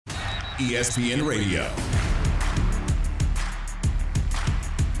ESPN Radio.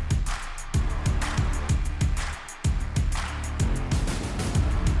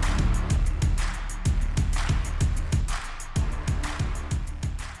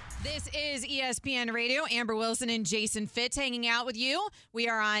 This is ESPN Radio. Amber Wilson and Jason Fitz hanging out with you. We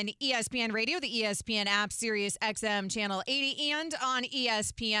are on ESPN Radio, the ESPN app, Sirius XM Channel 80, and on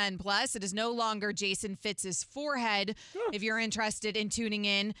ESPN Plus. It is no longer Jason Fitz's forehead. If you're interested in tuning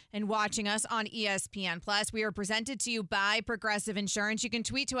in and watching us on ESPN Plus, we are presented to you by Progressive Insurance. You can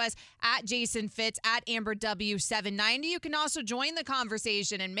tweet to us at Jason Fitz, at AmberW790. You can also join the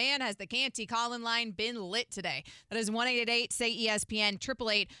conversation. And man, has the Canty call-in line been lit today. That is 1-888-SAY-ESPN,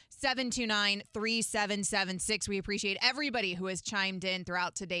 888-729-3776. We appreciate everybody who has chimed in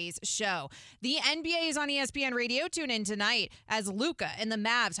throughout today's show. The NBA is on ESPN Radio. Tune in tonight as Luka and the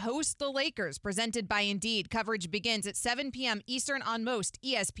Mavs host the Lakers, presented by Indeed. Coverage begins at 7 p.m. Eastern on most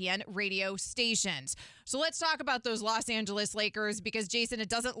ESPN radio stations. So let's talk about those Los Angeles Lakers because, Jason, it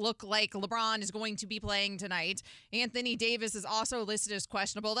doesn't look like LeBron is going to be playing tonight. Anthony Davis is also listed as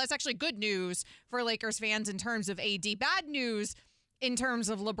questionable. That's actually good news for Lakers fans in terms of AD. Bad news in terms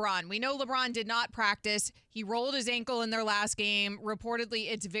of LeBron. We know LeBron did not practice. He rolled his ankle in their last game.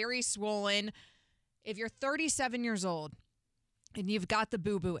 Reportedly, it's very swollen. If you're 37 years old and you've got the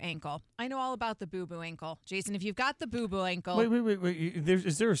boo-boo ankle, I know all about the boo-boo ankle. Jason, if you've got the boo-boo ankle. Wait.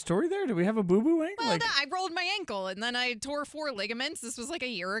 Is there a story there? Do we have a boo-boo ankle? Well, I rolled my ankle, and then I tore 4 ligaments. This was like a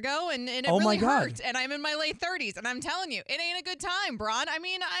year ago, and it Oh really my God. hurt. And I'm in my late 30s, and I'm telling you, it ain't a good time, Bron. I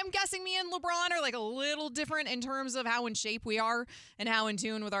mean, I'm guessing me and LeBron are like a little different in terms of how in shape we are and how in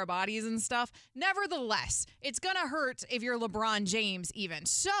tune with our bodies and stuff. Nevertheless, it's going to hurt if you're LeBron James even.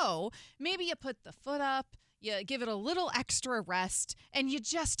 So maybe you put the foot up, you give it a little extra rest, and you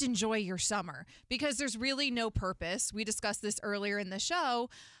just enjoy your summer because there's really no purpose. We discussed this earlier in the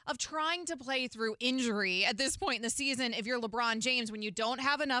show of trying to play through injury at this point in the season if you're LeBron James when you don't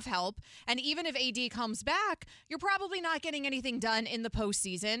have enough help. And even if AD comes back, you're probably not getting anything done in the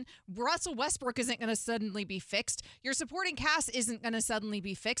postseason. Russell Westbrook isn't going to suddenly be fixed. Your supporting cast isn't going to suddenly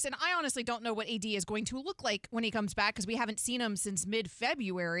be fixed. And I honestly don't know what AD is going to look like when he comes back because we haven't seen him since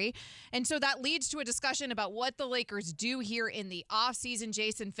mid-February. And so that leads to a discussion about what the Lakers do here in the offseason,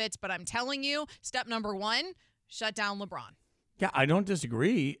 Jason Fitz. But I'm telling you, step number 1, shut down LeBron. Yeah, I don't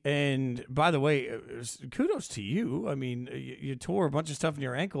disagree. And by the way, kudos to you. I mean, you tore a bunch of stuff in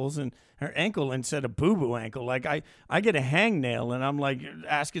your ankles and her ankle instead of boo-boo ankle. Like I get a hangnail and I'm like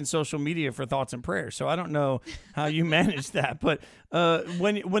asking social media for thoughts and prayers. So I don't know how you manage that. But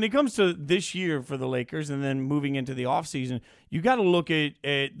when it comes to this year for the Lakers and then moving into the offseason, you got to look at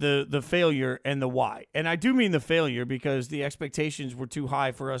the failure and the why. And I do mean the failure because the expectations were too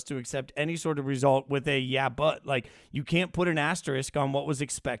high for us to accept any sort of result with a yeah, but. Like, you can't put an asterisk on what was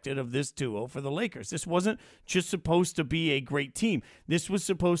expected of this duo for the Lakers. This wasn't just supposed to be a great team. This was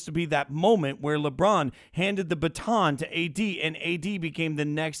supposed to be that moment where LeBron handed the baton to AD and AD became the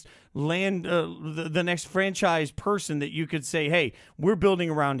next the next franchise person that you could say, hey, we're building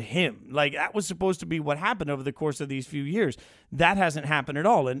around him. Like, that was supposed to be what happened over the course of these few years. That hasn't happened at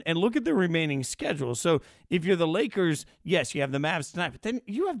all. And look at the remaining schedule. So if you're the Lakers, yes, you have the Mavs tonight, but then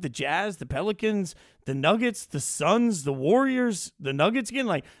you have the Jazz, the Pelicans, the Nuggets, the Suns, the Warriors, the Nuggets again.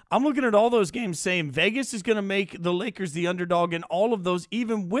 Like, I'm looking at all those games saying Vegas is going to make the Lakers the underdog in all of those,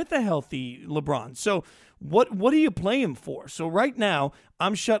 even with a healthy LeBron. So what are you playing for? So right now,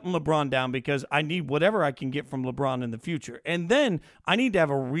 I'm shutting LeBron down because I need whatever I can get from LeBron in the future. And then I need to have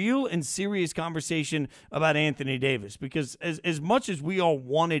a real and serious conversation about Anthony Davis because as much as we all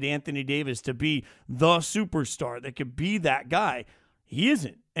wanted Anthony Davis to be the superstar that could be that guy, he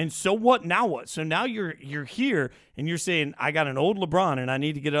isn't. And so what? Now what? So now you're here and you're saying, I got an old LeBron and I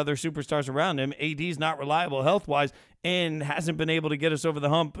need to get other superstars around him. AD's not reliable health-wise and hasn't been able to get us over the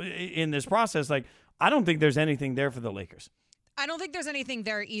hump in this process. Like, I don't think there's anything there for the Lakers. I don't think there's anything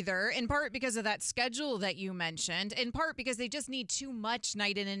there either, in part because of that schedule that you mentioned, in part because they just need too much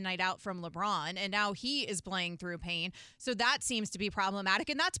night in and night out from LeBron, and now he is playing through pain. So that seems to be problematic,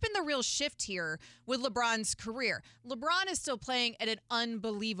 and that's been the real shift here with LeBron's career. LeBron is still playing at an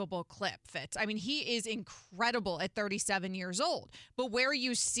unbelievable clip, Fitz. I mean, he is incredible at 37 years old, but where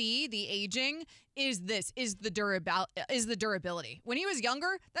you see the aging is the durability. When he was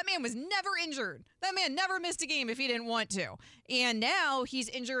younger, that man was never injured. That man never missed a game if he didn't want to. And now he's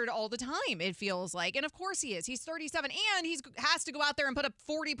injured all the time, it feels like. And of course he is. He's 37 and he has to go out there and put up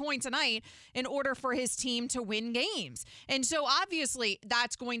 40 points a night in order for his team to win games. And so obviously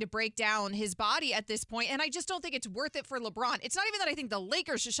that's going to break down his body at this point. And I just don't think it's worth it for LeBron. It's not even that I think the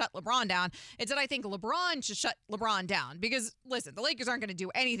Lakers should shut LeBron down. It's that I think LeBron should shut LeBron down. Because listen, the Lakers aren't going to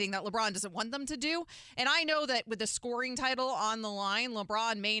do anything that LeBron doesn't want them to do. And I know that with the scoring title on the line,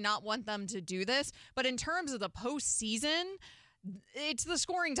 LeBron may not want them to do this. But in terms of the postseason, it's the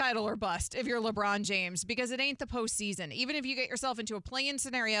scoring title or bust if you're LeBron James, because it ain't the postseason. Even if you get yourself into a play-in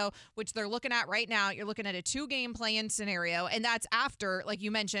scenario, which they're looking at right now, you're looking at a 2-game play-in scenario. And that's after, like you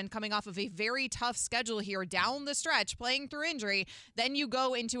mentioned, coming off of a very tough schedule here down the stretch, playing through injury. Then you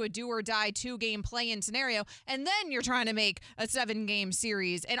go into a do-or-die 2-game play-in scenario. And then you're trying to make a 7-game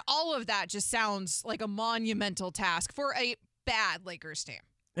series. And all of that just sounds like a monumental task for a bad Lakers team.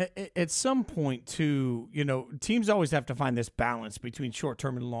 At some point, too, teams always have to find this balance between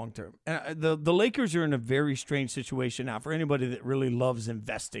short-term and long-term. And the Lakers are in a very strange situation now for anybody that really loves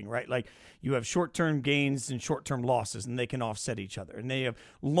investing, right? Like, you have short-term gains and short-term losses, and they can offset each other. And they have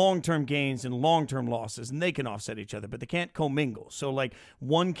long-term gains and long-term losses, and they can offset each other, but they can't commingle. So, like,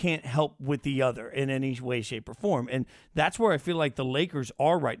 one can't help with the other in any way, shape, or form. And that's where I feel like the Lakers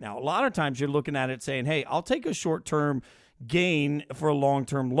are right now. A lot of times you're looking at it saying, hey, I'll take a short-term gain for a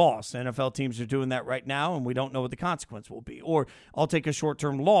long-term loss. NFL teams are doing that right now, and we don't know what the consequence will be. Or I'll take a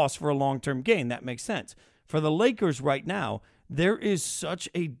short-term loss for a long-term gain. That makes sense. For the Lakers right now, there's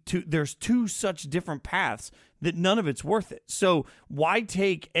two such different paths that none of it's worth it. So why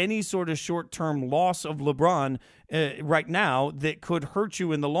take any sort of short-term loss of LeBron right now that could hurt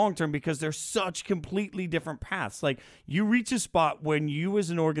you in the long term, because they're such completely different paths? Like, you reach a spot when you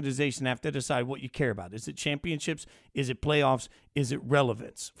as an organization have to decide what you care about. Is it championships? Is it playoffs? Is it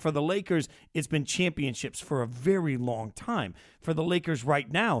relevance? For the Lakers, it's been championships for a very long time. For the Lakers right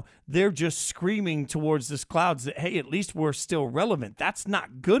now, they're just screaming towards this clouds that, hey, at least we're still relevant. That's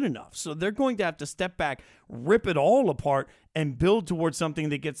not good enough. So they're going to have to step back, rip it all apart, and build towards something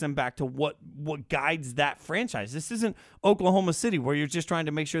that gets them back to what guides that franchise. This isn't Oklahoma City where you're just trying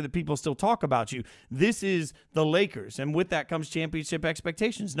to make sure that people still talk about you. This is the Lakers, and with that comes championship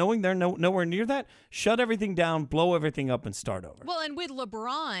expectations. Knowing they're nowhere near that, shut everything down, blow everything up, and start over. Well, and with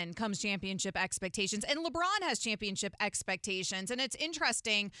LeBron comes championship expectations, and LeBron has championship expectations, and it's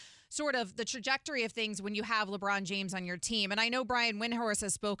interesting sort of the trajectory of things when you have LeBron James on your team. And I know Brian Windhorst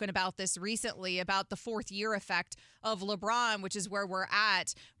has spoken about this recently, about the fourth year effect of LeBron, which is where we're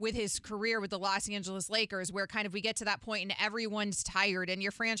at with his career with the Los Angeles Lakers, where kind of we get to that point and everyone's tired and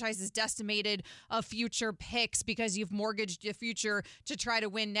your franchise is decimated of future picks because you've mortgaged your future to try to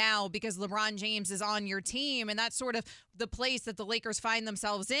win now because LeBron James is on your team. And that's sort of the place that the Lakers find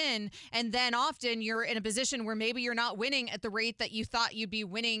themselves in. And then often you're in a position where maybe you're not winning at the rate that you thought you'd be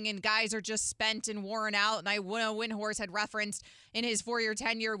winning, and guys are just spent and worn out. And I know Windhorst had referenced in his 4-year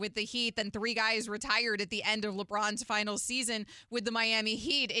tenure with the Heat, and 3 guys retired at the end of LeBron's final season with the Miami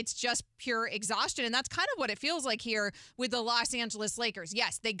Heat. It's just pure exhaustion. And that's kind of what it feels like here with the Los Angeles Lakers.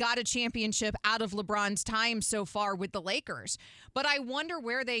 Yes, they got a championship out of LeBron's time so far with the Lakers, but I wonder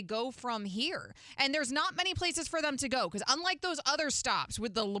where they go from here. And there's not many places for them to go, because unlike those other stops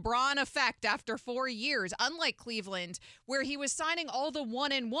with the LeBron effect after 4 years, unlike Cleveland, where he was signing all the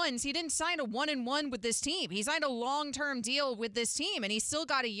 1-and-1s, he didn't sign a 1-and-1 with this team. He signed a long-term deal with this team, and he's still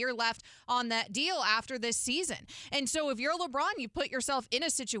got a year left on that deal after this season. And so if you're LeBron, you put yourself in a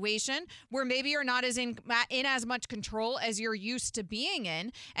situation where maybe you're not as in as much control as you're used to being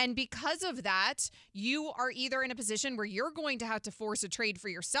in. And because of that, you are either in a position where you're going to have to force a trade for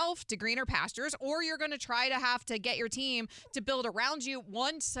yourself to greener pastures, or you're going to try to have to get your team to build around you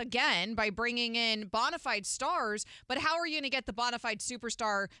once again by bringing in bona fide stars. But how are you going to get the bona fide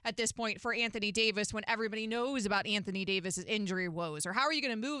superstar at this point for Anthony Davis when everybody knows about Anthony Davis's injury woes? Or how are you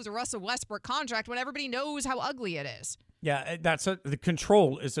going to move the Russell Westbrook contract when everybody knows how ugly it is? Yeah, the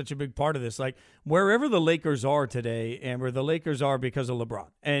control is such a big part of this. Like, wherever the Lakers are today, Amber, the Lakers are because of LeBron.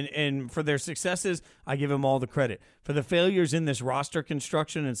 And for their successes, I give him all the credit. For the failures in this roster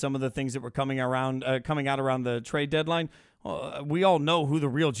construction and some of the things that were coming out around the trade deadline, we all know who the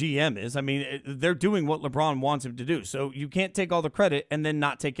real GM is. I mean, they're doing what LeBron wants him to do. So you can't take all the credit and then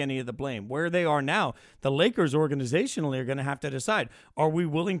not take any of the blame. Where they are now, the Lakers organizationally are going to have to decide, are we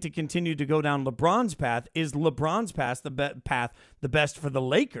willing to continue to go down LeBron's path? Is LeBron's path the best for the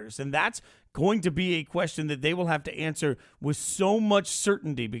Lakers? And that's going to be a question that they will have to answer with so much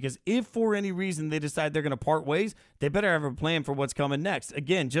certainty, because if for any reason they decide they're going to part ways, they better have a plan for what's coming next.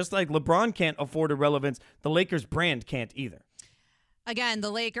 Again, just like LeBron can't afford irrelevance, the Lakers brand can't either. Again, the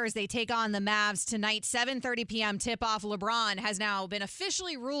Lakers, they take on the Mavs tonight, 7:30 p.m. tip-off. LeBron has now been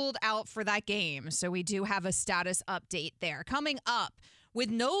officially ruled out for that game, so we do have a status update there. Coming up, with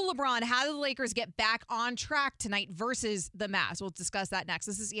no LeBron, how do the Lakers get back on track tonight versus the Mavs? We'll discuss that next.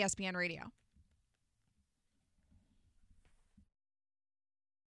 This is ESPN Radio.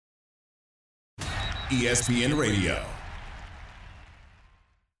 ESPN Radio.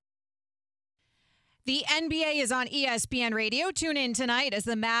 The NBA is on ESPN Radio. Tune in tonight as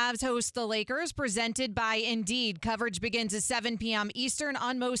the Mavs host the Lakers, presented by Indeed. Coverage begins at 7 p.m. Eastern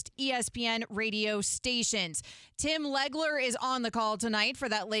on most ESPN radio stations. Tim Legler is on the call tonight for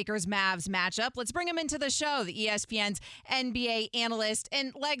that Lakers-Mavs matchup. Let's bring him into the show, the ESPN's NBA analyst.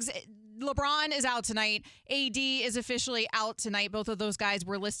 And Legs, LeBron is out tonight. AD is officially out tonight. Both of those guys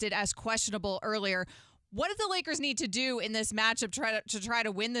were listed as questionable earlier. What do the Lakers need to do in this matchup to try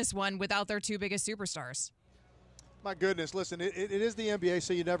to win this one without their two biggest superstars? My goodness, listen, it is the NBA,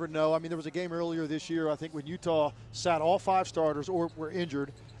 so you never know. I mean, there was a game earlier this year, I think, when Utah sat all 5 starters or were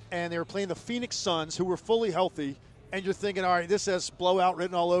injured, and they were playing the Phoenix Suns, who were fully healthy, and you're thinking, all right, this has blowout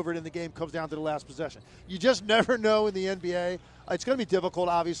written all over it, and the game comes down to the last possession. You just never know in the NBA. It's going to be difficult,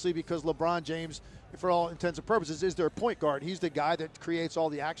 obviously, because LeBron James, for all intents and purposes, is their point guard. He's the guy that creates all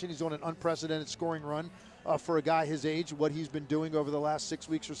the action. He's on an unprecedented scoring run for a guy his age, what he's been doing over the last 6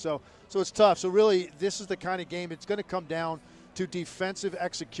 weeks or so. So it's tough. So really, this is the kind of game, it's going to come down to defensive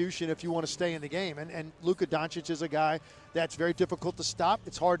execution if you want to stay in the game. And Luka Doncic is a guy that's very difficult to stop.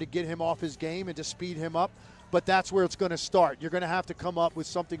 It's hard to get him off his game and to speed him up. But that's where it's going to start. You're going to have to come up with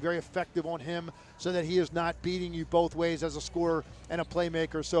something very effective on him so that he is not beating you both ways as a scorer and a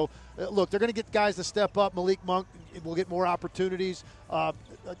playmaker. So, look, they're going to get guys to step up. Malik Monk will get more opportunities.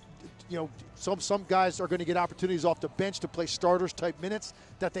 Some guys are going to get opportunities off the bench to play starters-type minutes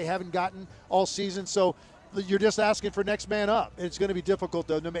that they haven't gotten all season. So you're just asking for next man up. It's going to be difficult,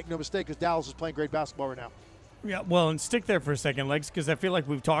 though, make no mistake, because Dallas is playing great basketball right now. Yeah, well, and stick there for a second, Legs, because I feel like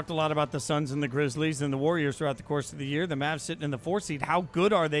we've talked a lot about the Suns and the Grizzlies and the Warriors throughout the course of the year. The Mavs sitting in the 4th seed. How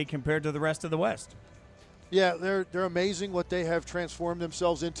good are they compared to the rest of the West? Yeah, they're amazing what they have transformed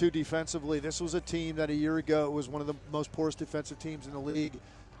themselves into defensively. This was a team that a year ago was one of the most poorest defensive teams in the league,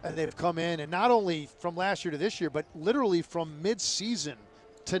 and they've come in, and not only from last year to this year, but literally from mid-season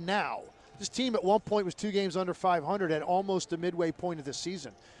to now. This team at one point was 2 games under 500 at almost the midway point of the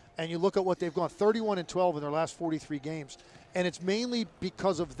season. And you look at what they've gone, 31-12 in their last 43 games. And it's mainly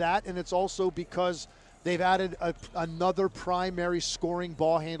because of that, and it's also because they've added another primary scoring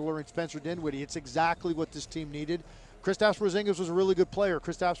ball handler in Spencer Dinwiddie. It's exactly what this team needed. Kristaps Porzingis was a really good player.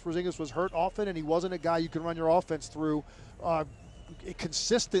 Kristaps Porzingis was hurt often, and he wasn't a guy you could run your offense through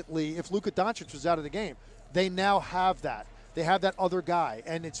consistently if Luka Doncic was out of the game. They now have that. They have that other guy,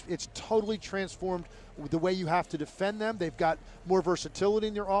 and it's totally transformed the way you have to defend them. They've got more versatility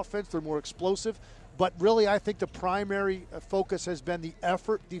in their offense. They're more explosive. But really, I think the primary focus has been the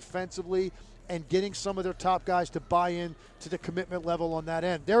effort defensively and getting some of their top guys to buy in to the commitment level on that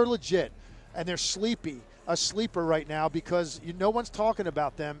end. They're legit, and they're a sleeper right now because no one's talking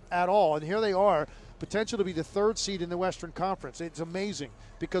about them at all. And here they are, potential to be the 3rd seed in the Western Conference. It's amazing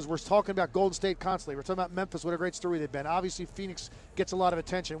because we're talking about Golden State constantly. We're talking about Memphis, what a great story they've been. Obviously, Phoenix gets a lot of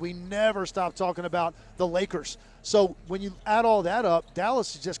attention. We never stop talking about the Lakers. So when you add all that up,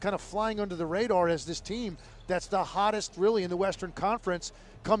 Dallas is just kind of flying under the radar as this team that's the hottest really in the Western Conference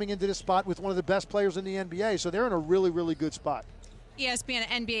coming into this spot with one of the best players in the NBA. So they're in a really, really good spot. ESPN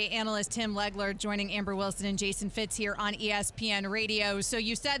NBA analyst Tim Legler joining Amber Wilson and Jason Fitz here on ESPN Radio. So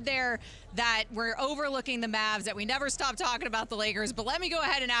you said there that we're overlooking the Mavs, that we never stop talking about the Lakers. But let me go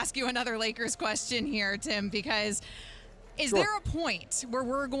ahead and ask you another Lakers question here, Tim, because is there a point where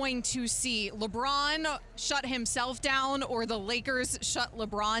we're going to see LeBron shut himself down or the Lakers shut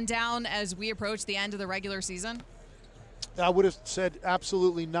LeBron down as we approach the end of the regular season? I would have said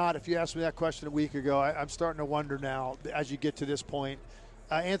absolutely not if you asked me that question a week ago. I'm starting to wonder now as you get to this point.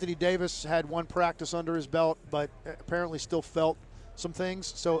 Anthony Davis had 1 practice under his belt, but apparently still felt some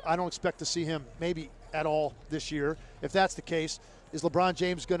things. So I don't expect to see him maybe at all this year. If that's the case, is LeBron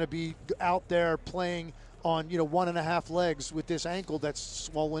James going to be out there playing on 1.5 legs with this ankle that's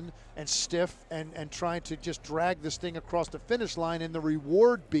swollen and stiff and trying to just drag this thing across the finish line? And the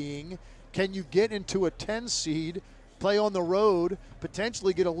reward being, can you get into a 10 seed, play on the road,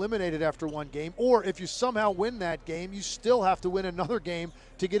 potentially get eliminated after 1 game, or if you somehow win that game, you still have to win another game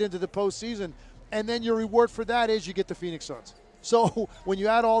to get into the postseason. And then your reward for that is you get the Phoenix Suns. So when you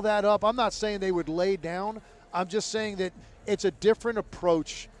add all that up, I'm not saying they would lay down. I'm just saying that it's a different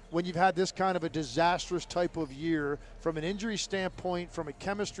approach when you've had this kind of a disastrous type of year from an injury standpoint, from a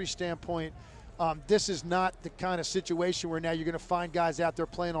chemistry standpoint. This is not the kind of situation where now you're going to find guys out there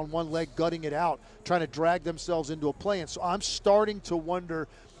playing on one leg, gutting it out, trying to drag themselves into a play. And so I'm starting to wonder,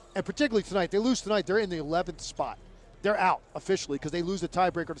 and particularly tonight, they lose tonight, they're in the 11th spot. They're out officially because they lose the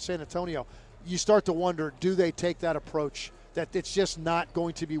tiebreaker to San Antonio. You start to wonder, do they take that approach that it's just not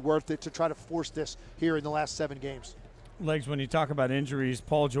going to be worth it to try to force this here in the last 7 games? Legs, when you talk about injuries,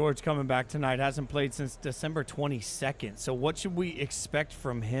 Paul George coming back tonight, hasn't played since December 22nd. So what should we expect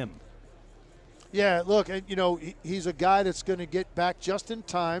from him? Yeah, look, he's a guy that's going to get back just in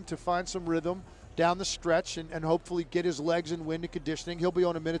time to find some rhythm down the stretch and hopefully get his legs in wind and conditioning. He'll be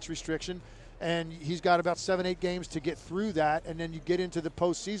on a minutes restriction, and he's got about 7-8 games to get through that, and then you get into the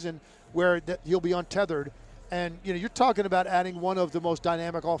postseason where he'll be untethered. And, you're talking about adding one of the most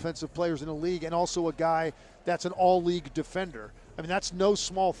dynamic offensive players in the league and also a guy that's an all-league defender. I mean, that's no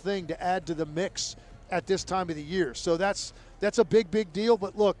small thing to add to the mix at this time of the year. So that's a big deal.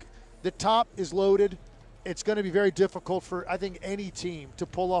 But, look, the top is loaded. It's going to be very difficult for, I think, any team to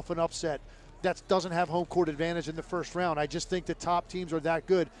pull off an upset that doesn't have home court advantage in the first round. I just think the top teams are that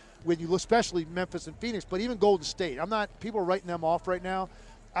good when you look, especially Memphis and Phoenix, but even Golden State. People are writing them off right now.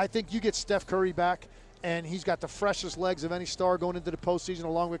 I think you get Steph Curry back, and he's got the freshest legs of any star going into the postseason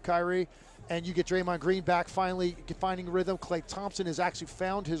along with Kyrie. And you get Draymond Green back finally finding rhythm. Klay Thompson has actually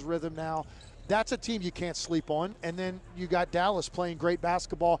found his rhythm now. That's a team you can't sleep on. And then you got Dallas playing great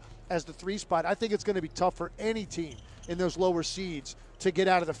basketball as the 3 spot. I think it's going to be tough for any team in those lower seeds to get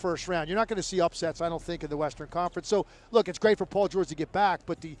out of the first round. You're not going to see upsets, I don't think, in the Western Conference. So, look, it's great for Paul George to get back,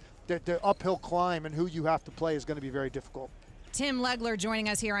 but the uphill climb and who you have to play is going to be very difficult. Tim Legler joining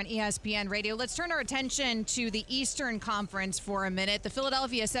us here on ESPN Radio. Let's turn our attention to the Eastern Conference for a minute. The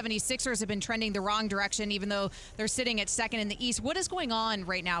Philadelphia 76ers have been trending the wrong direction, even though they're sitting at second in the East. What is going on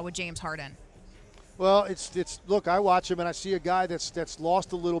right now with James Harden? Well, look, I watch him and I see a guy that's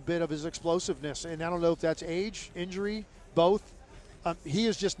lost a little bit of his explosiveness, and I don't know if that's age, injury, both. He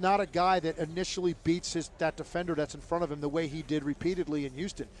is just not a guy that initially beats that defender that's in front of him the way he did repeatedly in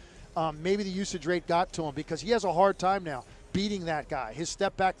Houston. Maybe the usage rate got to him because he has a hard time now beating that guy. His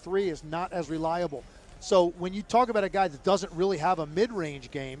step-back 3 is not as reliable. So when you talk about a guy that doesn't really have a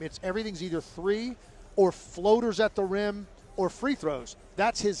mid-range game, everything's either 3 or floaters at the rim or free throws.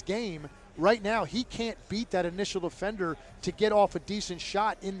 That's his game. Right now, he can't beat that initial defender to get off a decent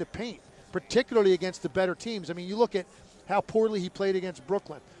shot in the paint, particularly against the better teams. I mean, you look at how poorly he played against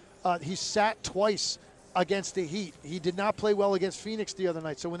Brooklyn. He sat twice against the Heat. He did not play well against Phoenix the other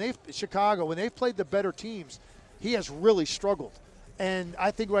night. So when they've played the better teams, he has really struggled. And I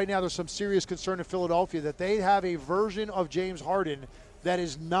think right now there's some serious concern in Philadelphia that they have a version of James Harden that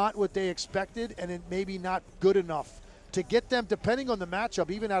is not what they expected and it maybe not good enough to get them, depending on the matchup,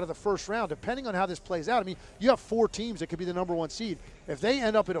 even out of the first round, depending on how this plays out. I mean, you have 4 teams that could be the number 1 seed. If they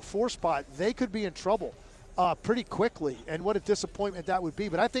end up at a 4 spot, they could be in trouble pretty quickly, and what a disappointment that would be.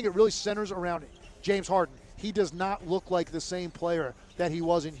 But I think it really centers around James Harden. He does not look like the same player that he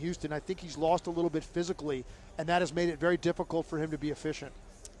was in Houston. I think he's lost a little bit physically, and that has made it very difficult for him to be efficient.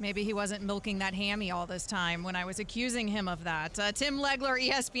 Maybe he wasn't milking that hammy all this time when I was accusing him of that. Tim Legler,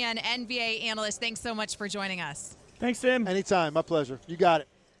 ESPN NBA analyst, thanks so much for joining us. Thanks, Tim. Anytime. My pleasure. You got it.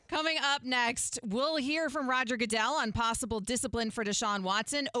 Coming up next, we'll hear from Roger Goodell on possible discipline for Deshaun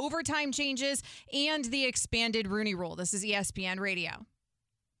Watson, overtime changes, and the expanded Rooney Rule. This is ESPN Radio.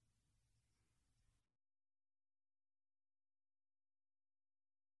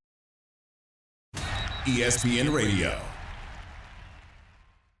 ESPN Radio.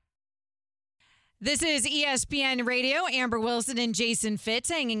 This is ESPN Radio. Amber Wilson and Jason Fitz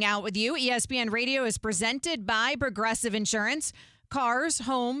hanging out with you. ESPN Radio is presented by Progressive Insurance. Cars,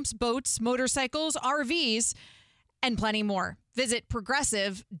 homes, boats, motorcycles, RVs, and plenty more. Visit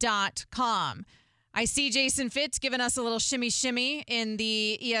progressive.com. I see Jason Fitz giving us a little shimmy in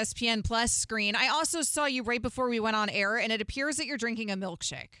the ESPN Plus screen. I also saw you right before we went on air, and it appears that you're drinking a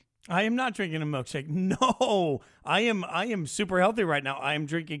milkshake. I am not drinking a milkshake. No, I am super healthy right now. I am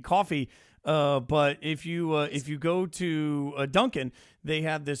drinking coffee. But if you go to Dunkin', they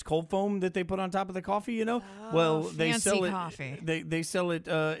have this cold foam that they put on top of the coffee. You know, well they sell it. Coffee. They sell it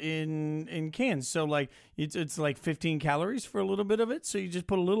in cans. So like It's like 15 calories for a little bit of it, so you just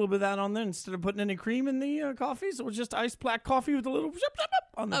put a little bit of that on there instead of putting any cream in the coffee. So it's just iced black coffee with a little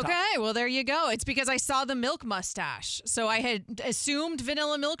on the top. Okay, well, there you go. It's because I saw the milk mustache. So I had assumed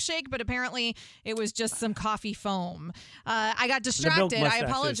vanilla milkshake, but apparently it was just some coffee foam. I got distracted. I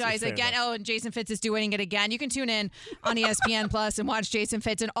apologize again. Oh, and Jason Fitz is doing it again. You can tune in on ESPN Plus and watch Jason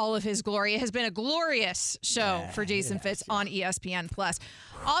Fitz in all of his glory. It has been a glorious show for Jason Fitz on ESPN Plus.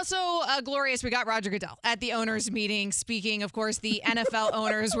 Also glorious, we got Roger Goodell at the owners meeting. Speaking, of course, the NFL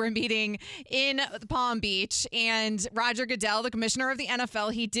owners were meeting in Palm Beach. And Roger Goodell, the commissioner of the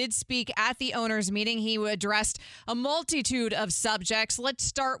NFL, he did speak at the owners meeting. He addressed a multitude of subjects. Let's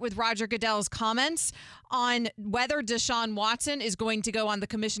start with Roger Goodell's comments on whether Deshaun Watson is going to go on the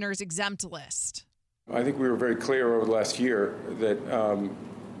commissioner's exempt list. I think we were very clear over the last year that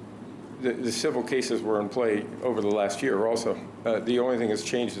the civil cases were in play over the last year also. The only thing that's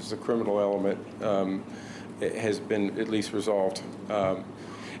changed is the criminal element has been at least resolved.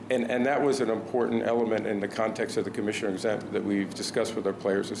 And that was an important element in the context of the commissioner exempt that we've discussed with our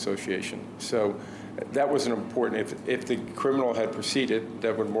Players Association. So that was an important, if the criminal had proceeded,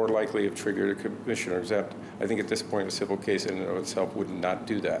 that would more likely have triggered a commissioner exempt. I think at this point a civil case in and of itself would not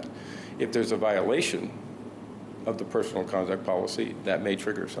do that. If there's a violation of the personal conduct policy, that may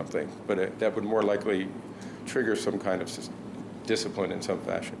trigger something, but that would more likely trigger some kind of discipline in some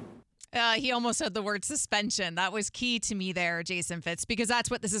fashion. He almost said the word suspension. That was key to me there, Jason Fitz, because that's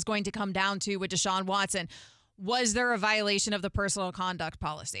what this is going to come down to with Deshaun Watson. Was there a violation of the personal conduct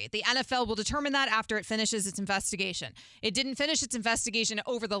policy? The NFL will determine that after it finishes its investigation. It didn't finish its investigation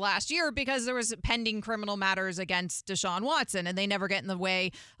over the last year because there was pending criminal matters against Deshaun Watson, and they never get in the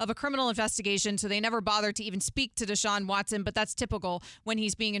way of a criminal investigation, so they never bothered to even speak to Deshaun Watson, but that's typical when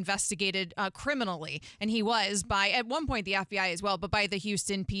he's being investigated criminally. And he was by, at one point, the FBI as well, but by the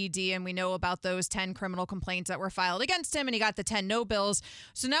Houston PD, and we know about those 10 criminal complaints that were filed against him, and he got the 10 no bills.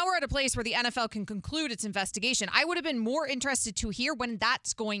 So now we're at a place where the NFL can conclude its investigation. I would have been more interested to hear when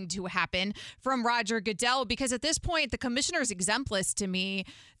that's going to happen from Roger Goodell, because at this point, the commissioner's exempt list to me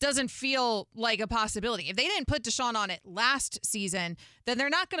doesn't feel like a possibility. If they didn't put Deshaun on it last season, then they're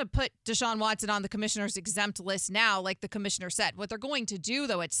not going to put Deshaun Watson on the commissioner's exempt list now, like the commissioner said. What they're going to do,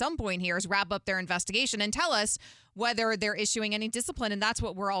 though, at some point here is wrap up their investigation and tell us whether they're issuing any discipline, and that's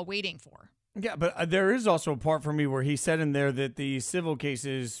what we're all waiting for. Yeah, but there is also a part for me where he said in there that the civil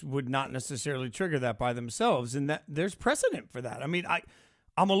cases would not necessarily trigger that by themselves, and that there's precedent for that. I mean,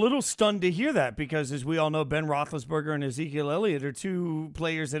 I'm a little stunned to hear that because, as we all know, Ben Roethlisberger and Ezekiel Elliott are two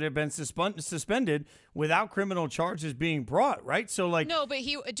players that have been suspended without criminal charges being brought, right? So, like, no, but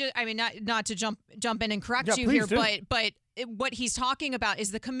not to jump in and correct you here, do. but what he's talking about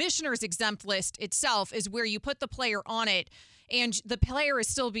is the commissioner's exempt list itself is where you put the player on it, and the player is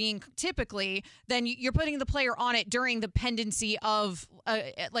still being typically, then you're putting the player on it during the pendency of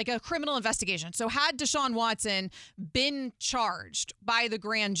like a criminal investigation. So had Deshaun Watson been charged by the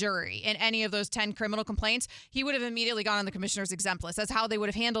grand jury in any of those 10 criminal complaints, he would have immediately gone on the commissioner's exempt list. That's how they would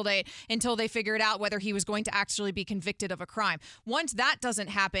have handled it until they figured out whether he was going to actually be convicted of a crime. Once that doesn't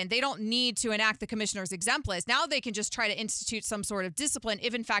happen, they don't need to enact the commissioner's exempt list. Now they can just try to institute some sort of discipline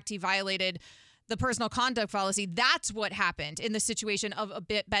if, in fact, he violated the personal conduct policy. That's what happened in the situation of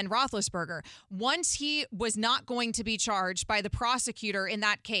Ben Roethlisberger. Once he was not going to be charged by the prosecutor in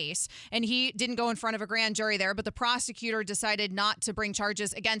that case, and he didn't go in front of a grand jury there, but the prosecutor decided not to bring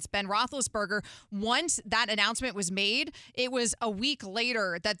charges against Ben Roethlisberger. Once that announcement was made, it was a week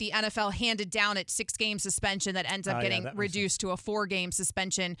later that the NFL handed down its 6-game suspension that ends up getting reduced to a 4-game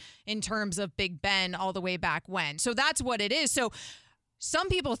suspension in terms of Big Ben all the way back when. So that's what it is. So some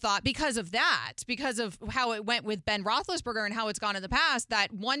people thought because of how it went with Ben Roethlisberger and how it's gone in the past,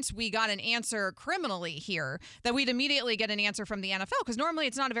 that once we got an answer criminally here, that we'd immediately get an answer from the NFL, because normally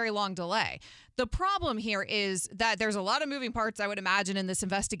it's not a very long delay. The problem here is that there's a lot of moving parts, I would imagine, in this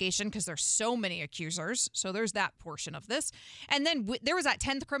investigation because there's so many accusers. So there's that portion of this. And then there was that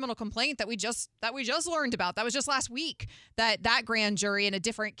 10th criminal complaint that we just learned about. That was just last week that grand jury in a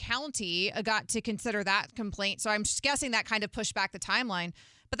different county got to consider that complaint. So I'm just guessing that kind of pushed back the timeline.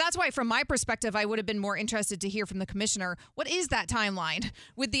 But that's why, from my perspective, I would have been more interested to hear from the commissioner, what is that timeline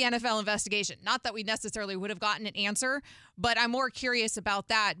with the NFL investigation? Not that we necessarily would have gotten an answer, but I'm more curious about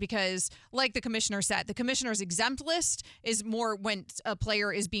that because, like the commissioner said, the commissioner's exempt list is more when a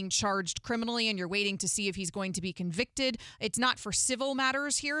player is being charged criminally and you're waiting to see if he's going to be convicted. It's not for civil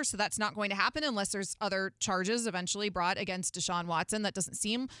matters here, so that's not going to happen unless there's other charges eventually brought against Deshaun Watson. That doesn't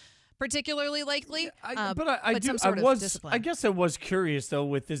seem particularly likely, I guess I was curious though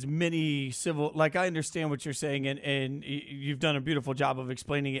with as many civil. Like, I understand what you're saying, and you've done a beautiful job of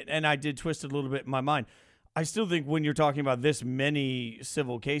explaining it, and I did twist it a little bit in my mind. I still think when you're talking about this many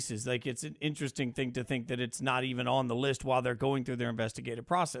civil cases, like it's an interesting thing to think that it's not even on the list while they're going through their investigative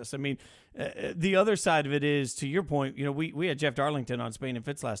process. I mean, the other side of it is, to your point, we had Jeff Darlington on Spain and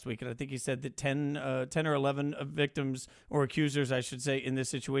Fitz last week, and I think he said that 10 or 11 victims or accusers, I should say, in this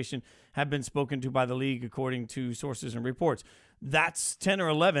situation have been spoken to by the league, according to sources and reports. That's 10 or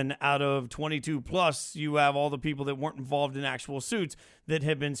 11 out of 22 plus. You have all the people that weren't involved in actual suits that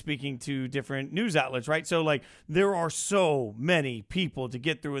have been speaking to different news outlets, right? So, like, there are so many people to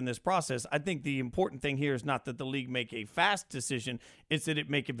get through in this process. I think the important thing here is not that the league make a fast decision, it's that it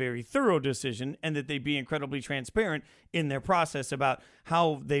make a very thorough decision and that they be incredibly transparent in their process about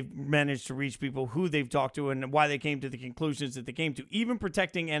how they've managed to reach people, who they've talked to, and why they came to the conclusions that they came to. Even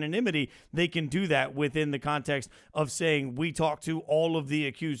protecting anonymity, they can do that within the context of saying, we talked to all of the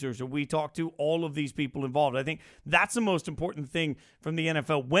accusers, or we talked to all of these people involved. I think that's the most important thing from the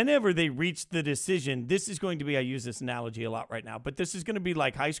NFL. Whenever they reach the decision, this is going to be, I use this analogy a lot right now, but this is going to be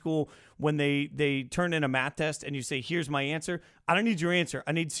like high school when they turn in a math test and you say, here's my answer. I don't need your answer.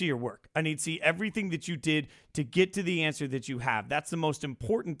 I need to see your work. I need to see everything that you did to get to the answer that you have. That's the most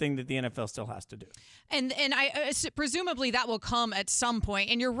important thing that the NFL still has to do. And I presumably that will come at some point.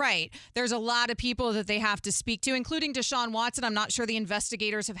 And you're right. There's a lot of people that they have to speak to, including Deshaun Watson. I'm not sure the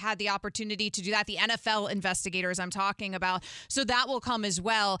investigators have had the opportunity to do that. The NFL investigators I'm talking about. So that will come as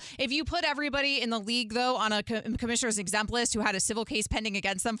well. If you put everybody in the league, though, on a commissioner's exempt list who had a civil case pending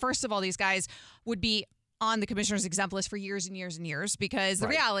against them, first of all, these guys would be on the commissioner's exempt list for years and years and years, because the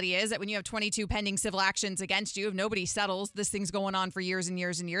reality is that when you have 22 pending civil actions against you, if nobody settles, this thing's going on for years and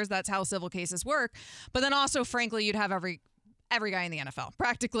years and years. That's how civil cases work. But then also, frankly, you'd have every guy in the NFL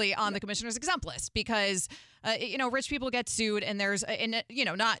practically on the commissioner's exempt list, because rich people get sued, and there's,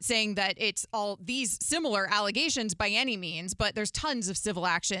 not saying that it's all these similar allegations by any means, but there's tons of civil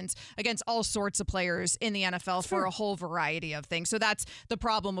actions against all sorts of players in the NFL for a whole variety of things. So that's the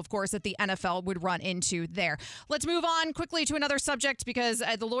problem, of course, that the NFL would run into there. Let's move on quickly to another subject, because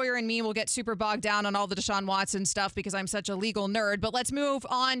the lawyer in me will get super bogged down on all the Deshaun Watson stuff because I'm such a legal nerd. But let's move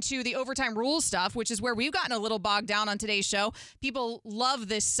on to the overtime rules stuff, which is where we've gotten a little bogged down on today's show. People love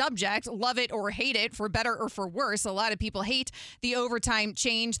this subject, love it or hate it, for better or for worse. A lot of people hate the overtime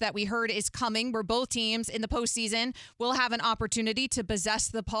change that we heard is coming, where both teams in the postseason will have an opportunity to possess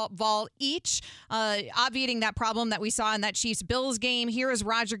the ball each, obviating that problem that we saw in that Chiefs-Bills game. Here is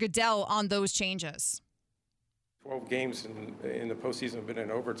Roger Goodell on those changes. 12 games in the postseason have been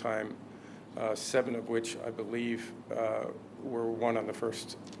in overtime, 7 of which I believe were won on the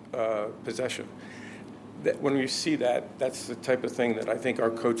first possession. When we see that, that's the type of thing that I think our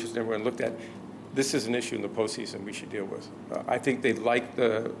coaches and everyone looked at. This is an issue in the postseason we should deal with. I think they like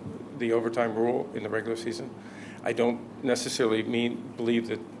the overtime rule in the regular season. I don't necessarily believe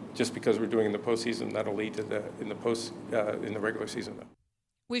that just because we're doing it in the postseason, that'll lead to in the regular season, though.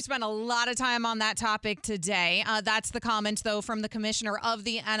 We've spent a lot of time on that topic today. That's the comment, though, from the commissioner of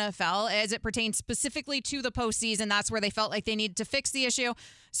the NFL as it pertains specifically to the postseason. That's where they felt like they needed to fix the issue,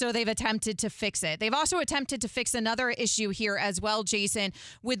 so they've attempted to fix it. They've also attempted to fix another issue here as well, Jason,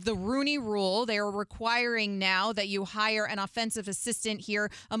 with the Rooney Rule. They are requiring now that you hire an offensive assistant here,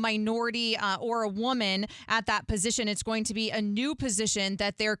 a minority or a woman at that position. It's going to be a new position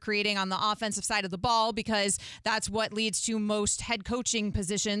that they're creating on the offensive side of the ball, because that's what leads to most head coaching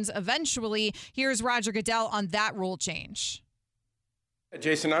positions eventually. Here's Roger Goodell on that rule change.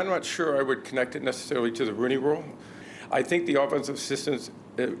 Jason, I'm not sure I would connect it necessarily to the Rooney Rule. I think the offensive assistants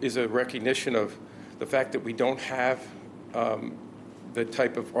is a recognition of the fact that we don't have the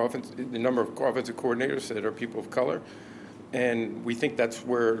number of offensive coordinators that are people of color, and we think that's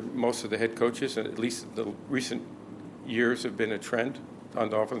where most of the head coaches, and at least the recent years, have been a trend on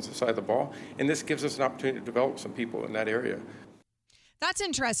the offensive side of the ball, and this gives us an opportunity to develop some people in that area. That's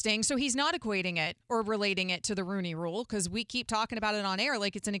interesting. So he's not equating it or relating it to the Rooney Rule, because we keep talking about it on air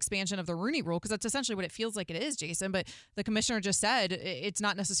like it's an expansion of the Rooney Rule, because that's essentially what it feels like it is, Jason. But the commissioner just said it's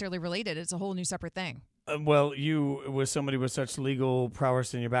not necessarily related. It's a whole new separate thing. Well, you, with somebody with such legal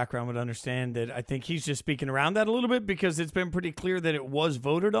prowess in your background, would understand that I think he's just speaking around that a little bit, because it's been pretty clear that it was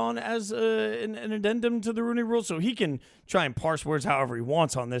voted on as an addendum to the Rooney Rule. So he can try and parse words however he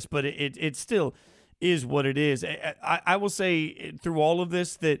wants on this, but it still is what it is. I will say through all of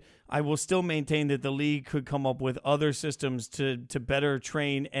this that I will still maintain that the league could come up with other systems to better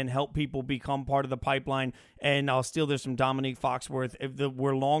train and help people become part of the pipeline. And I'll steal this from Dominique Foxworth.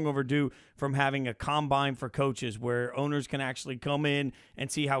 We're long overdue from having a combine for coaches where owners can actually come in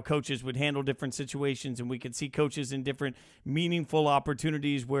and see how coaches would handle different situations, and we can see coaches in different meaningful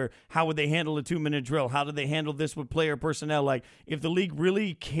opportunities where how would they handle a 2-minute drill? How do they handle this with player personnel? Like, if the league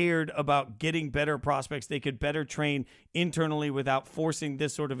really cared about getting better prospects, they could better train internally without forcing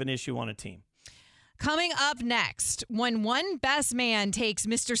this sort of an issue on a team. Coming up next, when one best man takes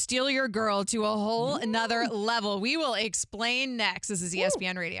Mr. Steal Your Girl to a whole another level, we will explain next. This is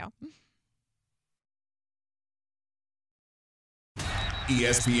ESPN Radio.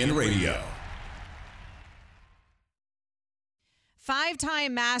 ESPN Radio.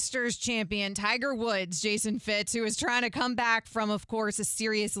 5-time Masters champion Tiger Woods, Jason Fitz, who is trying to come back from, of course, a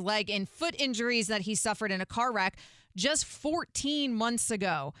serious leg and foot injuries that he suffered in a car wreck just 14 months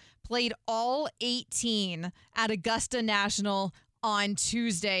ago, played all 18 at Augusta National on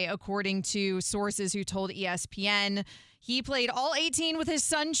Tuesday, according to sources who told ESPN. He played all 18 with his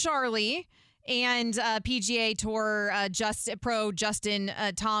son, Charlie, and PGA Tour pro Justin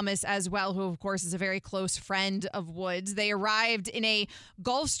Thomas as well, who, of course, is a very close friend of Woods. They arrived in a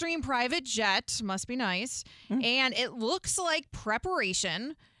Gulfstream private jet. Must be nice. And it looks like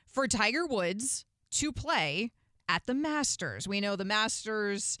preparation for Tiger Woods to play at the Masters. We know the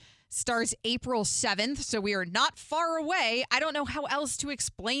Masters starts April 7th, so we are not far away. I don't know how else to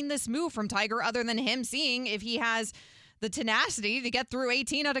explain this move from Tiger other than him seeing if he has the tenacity to get through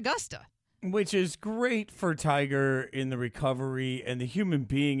 18 at Augusta. Which is great for Tiger in the recovery, and the human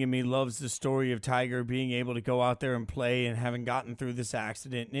being in me loves the story of Tiger being able to go out there and play and having gotten through this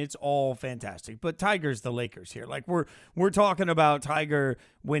accident, and it's all fantastic. But Tiger's the Lakers here. Like, we're talking about Tiger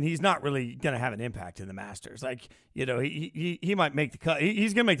when he's not really going to have an impact in the Masters. Like, you know, he might make the cut.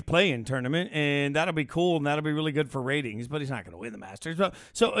 He's going to make the play-in tournament, and that'll be cool, and that'll be really good for ratings, but he's not going to win the Masters.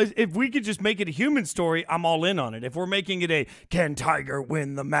 So if we could just make it a human story, I'm all in on it. If we're making it a can Tiger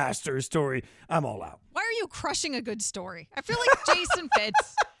win the Masters story, I'm all out. Why are you crushing a good story? I feel like Jason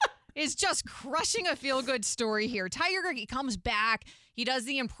Fitz is just crushing a feel-good story here. Tiger, he comes back. He does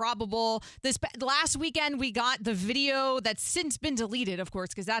the improbable. This last weekend, we got the video that's since been deleted, of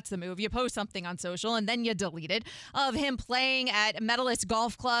course, because that's the move. You post something on social and then you delete it, of him playing at Medalist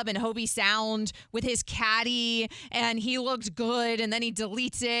Golf Club in Hobie Sound with his caddy, and he looked good, and then he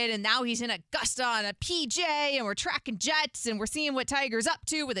deletes it, and now he's in Augusta on a PJ, and we're tracking jets, and we're seeing what Tiger's up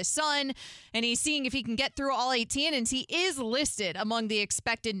to with his son, and he's seeing if he can get through all 18, and he is listed among the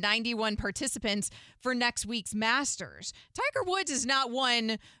expected 91 participants for next week's Masters. Tiger Woods is not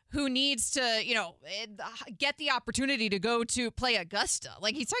one who needs to, get the opportunity to go to play Augusta.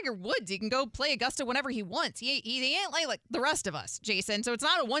 Like, he's Tiger Woods. He can go play Augusta whenever he wants. He ain't like the rest of us, Jason. So it's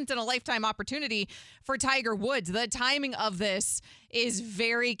not a once-in-a-lifetime opportunity for Tiger Woods. The timing of this is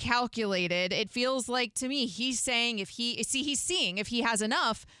very calculated. It feels like, to me, he's seeing if he has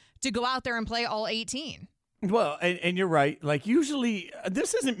enough to go out there and play all 18. Well, and you're right. Like, usually,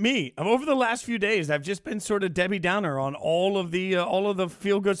 this isn't me. Over the last few days, I've just been sort of Debbie Downer on all of the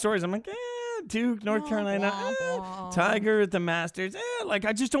feel-good stories. I'm like, Duke, North Carolina, Tiger at the Masters. Like,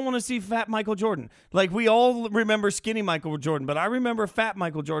 I just don't want to see fat Michael Jordan. Like, we all remember skinny Michael Jordan, but I remember fat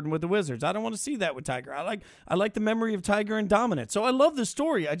Michael Jordan with the Wizards. I don't want to see that with Tiger. I like the memory of Tiger and dominance. So I love the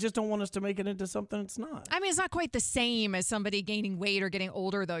story. I just don't want us to make it into something it's not. I mean, it's not quite the same as somebody gaining weight or getting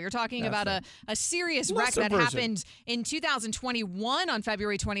older, though. You're talking about a serious wreck that happened in 2021 on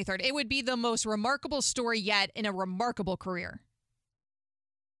February 23rd. It would be the most remarkable story yet in a remarkable career.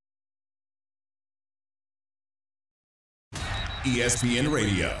 ESPN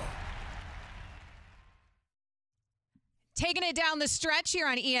Radio. Taking it down the stretch here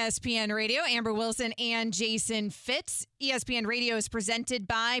on ESPN Radio, Amber Wilson and Jason Fitz. ESPN Radio is presented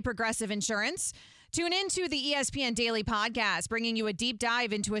by Progressive Insurance. Tune into the ESPN Daily Podcast, bringing you a deep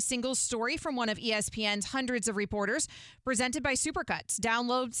dive into a single story from one of ESPN's hundreds of reporters, presented by Supercuts.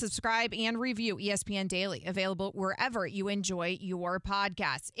 Download, subscribe, and review ESPN Daily, available wherever you enjoy your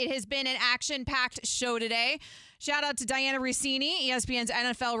podcasts. It has been an action-packed show today. Shout out to Diana Rossini, ESPN's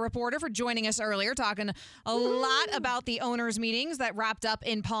NFL reporter, for joining us earlier, talking a lot about the owners' meetings that wrapped up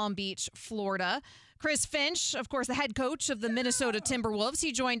in Palm Beach, Florida. Chris Finch, of course, the head coach of the Minnesota Timberwolves,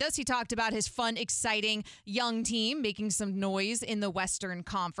 he joined us. He talked about his fun, exciting young team making some noise in the Western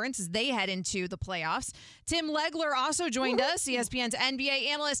Conference as they head into the playoffs. Tim Legler also joined us, ESPN's NBA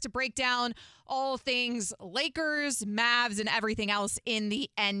analyst, to break down all things Lakers, Mavs, and everything else in the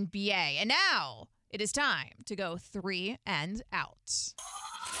NBA. And now it is time to go 3 and out.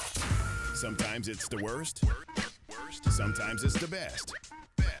 Sometimes it's the worst. Sometimes it's the best.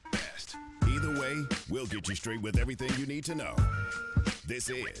 way, we'll get you straight with everything you need to know. This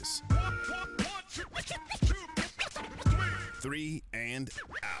is 3 and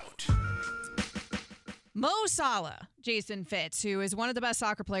Out. Mo Salah, Jason Fitz, who is one of the best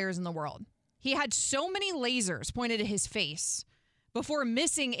soccer players in the world. He had so many lasers pointed at his face before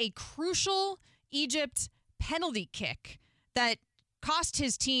missing a crucial Egypt penalty kick that cost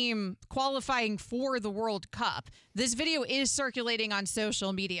his team qualifying for the World Cup. This video is circulating on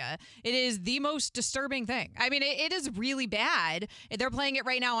social media. It is the most disturbing thing. I mean, it is really bad. They're playing it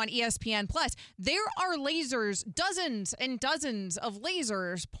right now on ESPN+. There are lasers, dozens and dozens of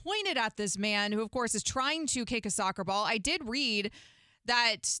lasers pointed at this man who, of course, is trying to kick a soccer ball. I did read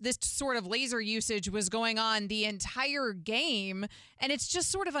that this sort of laser usage was going on the entire game. And it's just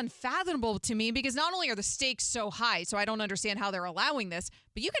sort of unfathomable to me because not only are the stakes so high, so I don't understand how they're allowing this,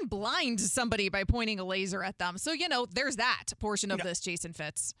 but you can blind somebody by pointing a laser at them. So, there's that portion of this, Jason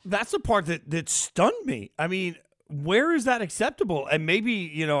Fitz. That's the part that stunned me. I mean, where is that acceptable? And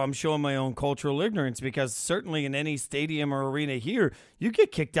maybe, I'm showing my own cultural ignorance because certainly in any stadium or arena here, you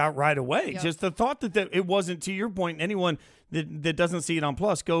get kicked out right away. Yep. Just the thought that it wasn't, to your point, anyone that doesn't see it on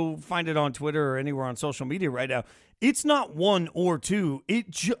Plus, go find it on Twitter or anywhere on social media right now. It's not one or two.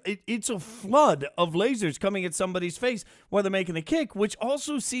 It's a flood of lasers coming at somebody's face while they're making a kick, which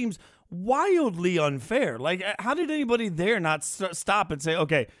also seems wildly unfair. Like, how did anybody there not stop and say,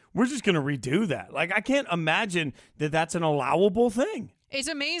 okay, we're just going to redo that? Like, I can't imagine that that's an allowable thing. It's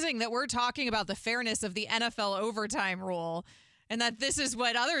amazing that we're talking about the fairness of the NFL overtime rule and that this is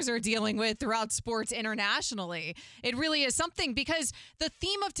what others are dealing with throughout sports internationally. It really is something because the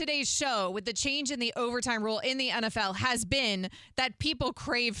theme of today's show with the change in the overtime rule in the NFL has been that people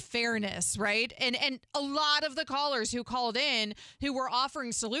crave fairness, right? And a lot of the callers who called in who were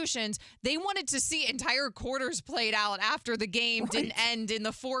offering solutions, they wanted to see entire quarters played out after the game didn't end in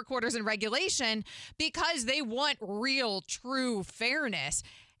the 4 quarters in regulation because they want real, true fairness.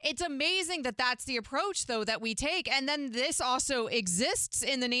 It's amazing that that's the approach, though, that we take. And then this also exists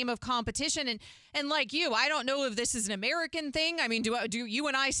in the name of competition. And like you, I don't know if this is an American thing. I mean, do you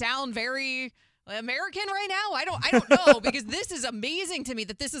and I sound very American right now? I don't know because this is amazing to me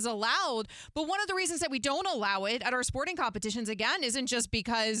that this is allowed. But one of the reasons that we don't allow it at our sporting competitions, again, isn't just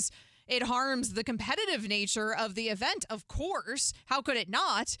because it harms the competitive nature of the event, of course. How could it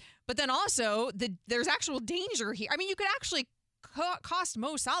not? But then also there's actual danger here. I mean, you could actually cost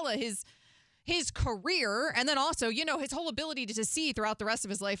Mo Salah his career and then also, his whole ability to see throughout the rest of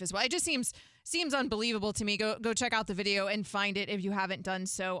his life as well. It just seems unbelievable to me. Go check out the video and find it if you haven't done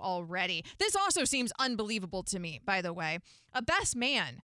so already. This also seems unbelievable to me, by the way. A best man